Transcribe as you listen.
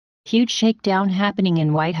Huge shakedown happening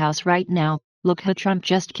in White House right now. Look who Trump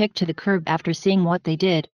just kicked to the curb after seeing what they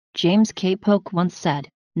did, James K. Polk once said.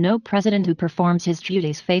 No president who performs his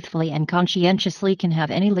duties faithfully and conscientiously can have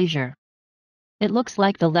any leisure. It looks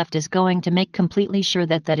like the left is going to make completely sure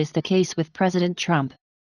that that is the case with President Trump.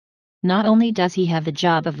 Not only does he have the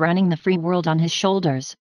job of running the free world on his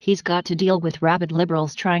shoulders, he's got to deal with rabid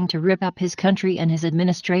liberals trying to rip up his country and his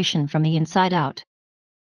administration from the inside out.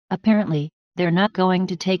 Apparently, they're not going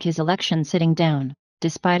to take his election sitting down,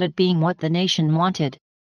 despite it being what the nation wanted.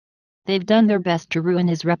 They've done their best to ruin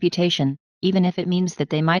his reputation, even if it means that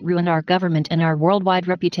they might ruin our government and our worldwide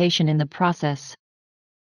reputation in the process.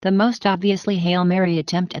 The most obviously Hail Mary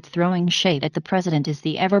attempt at throwing shade at the president is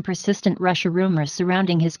the ever-persistent Russia rumors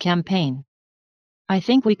surrounding his campaign. I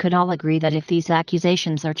think we could all agree that if these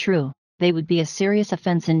accusations are true, they would be a serious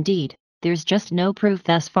offense indeed. There's just no proof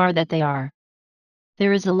thus far that they are.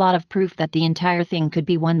 There is a lot of proof that the entire thing could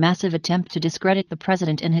be one massive attempt to discredit the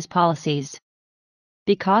president and his policies.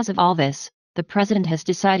 Because of all this, the president has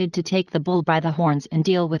decided to take the bull by the horns and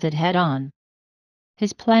deal with it head-on.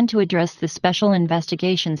 His plan to address the special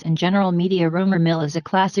investigations and general media rumor mill is a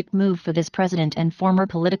classic move for this president and former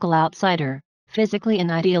political outsider. Physically and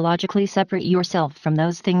ideologically separate yourself from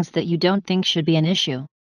those things that you don't think should be an issue.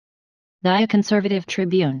 The Conservative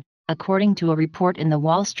Tribune, according to a report in the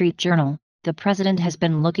Wall Street Journal, the president has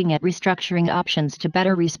been looking at restructuring options to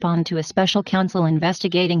better respond to a special counsel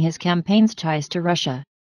investigating his campaign's ties to Russia.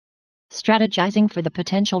 Strategizing for the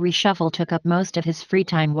potential reshuffle took up most of his free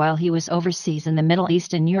time while he was overseas in the Middle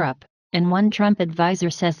East and Europe, and one Trump advisor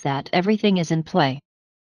says that everything is in play.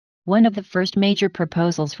 One of the first major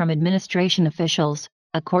proposals from administration officials,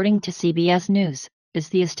 according to CBS News, is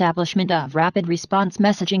the establishment of rapid response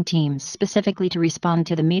messaging teams specifically to respond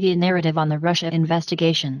to the media narrative on the Russia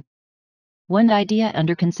investigation. One idea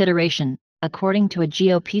under consideration, according to a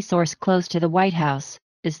GOP source close to the White House,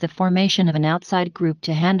 is the formation of an outside group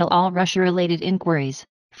to handle all Russia-related inquiries,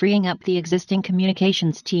 freeing up the existing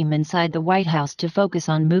communications team inside the White House to focus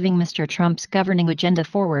on moving Mr. Trump's governing agenda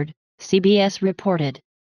forward, CBS reported.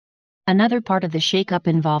 Another part of the shakeup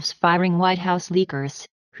involves firing White House leakers,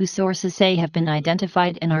 who sources say have been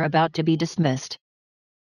identified and are about to be dismissed.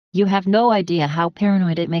 You have no idea how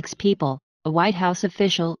paranoid it makes people, a White House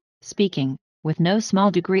official, speaking, with no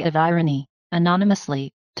small degree of irony,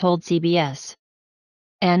 anonymously, told CBS.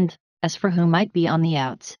 And, as for who might be on the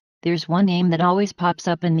outs, there's one name that always pops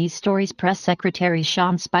up in these stories: Press Secretary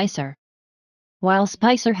Sean Spicer. While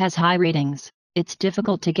Spicer has high ratings, it's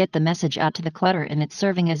difficult to get the message out to the clutter, and it's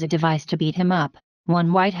serving as a device to beat him up,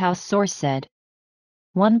 one White House source said.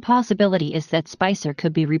 One possibility is that Spicer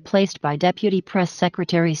could be replaced by Deputy Press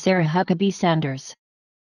Secretary Sarah Huckabee Sanders.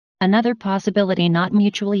 Another possibility, not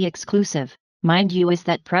mutually exclusive, mind you, is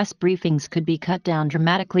that press briefings could be cut down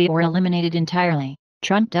dramatically or eliminated entirely.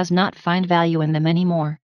 Trump does not find value in them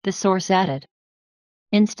anymore, the source added.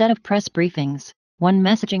 Instead of press briefings, one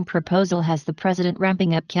messaging proposal has the president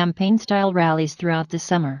ramping up campaign-style rallies throughout the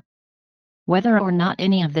summer. Whether or not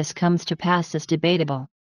any of this comes to pass is debatable.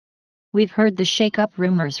 We've heard the shake-up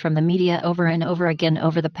rumors from the media over and over again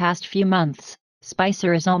over the past few months.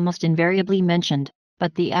 Spicer is almost invariably mentioned,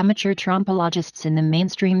 but the amateur Trumpologists in the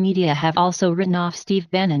mainstream media have also written off Steve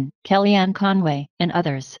Bannon, Kellyanne Conway, and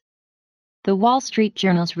others. The Wall Street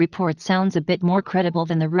Journal's report sounds a bit more credible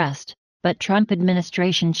than the rest, but Trump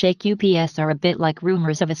administration shake-ups are a bit like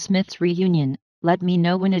rumors of a Smiths reunion. Let me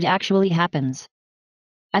know when it actually happens.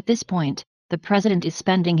 At this point, the president is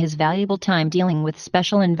spending his valuable time dealing with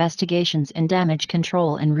special investigations and damage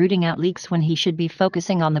control and rooting out leaks when he should be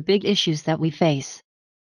focusing on the big issues that we face.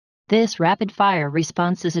 This rapid-fire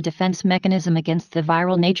response is a defense mechanism against the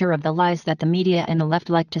viral nature of the lies that the media and the left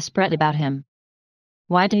like to spread about him.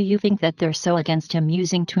 Why do you think that they're so against him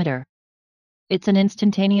using Twitter? It's an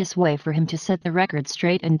instantaneous way for him to set the record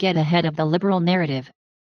straight and get ahead of the liberal narrative.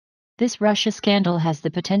 This Russia scandal has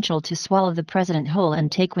the potential to swallow the president whole and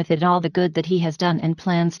take with it all the good that he has done and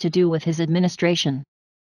plans to do with his administration.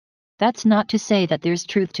 That's not to say that there's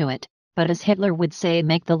truth to it, but as Hitler would say,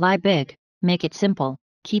 make the lie big, make it simple,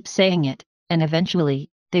 keep saying it, and eventually,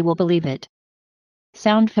 they will believe it.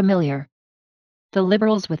 Sound familiar? The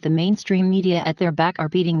liberals with the mainstream media at their back are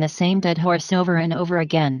beating the same dead horse over and over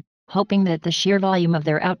again, hoping that the sheer volume of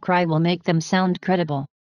their outcry will make them sound credible.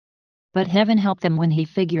 But heaven help them when he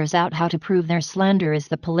figures out how to prove their slander is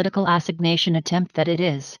the political assignation attempt that it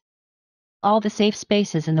is. All the safe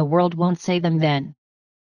spaces in the world won't save them then.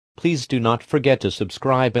 Please do not forget to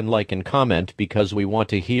subscribe and like and comment because we want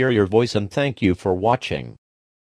to hear your voice, and thank you for watching.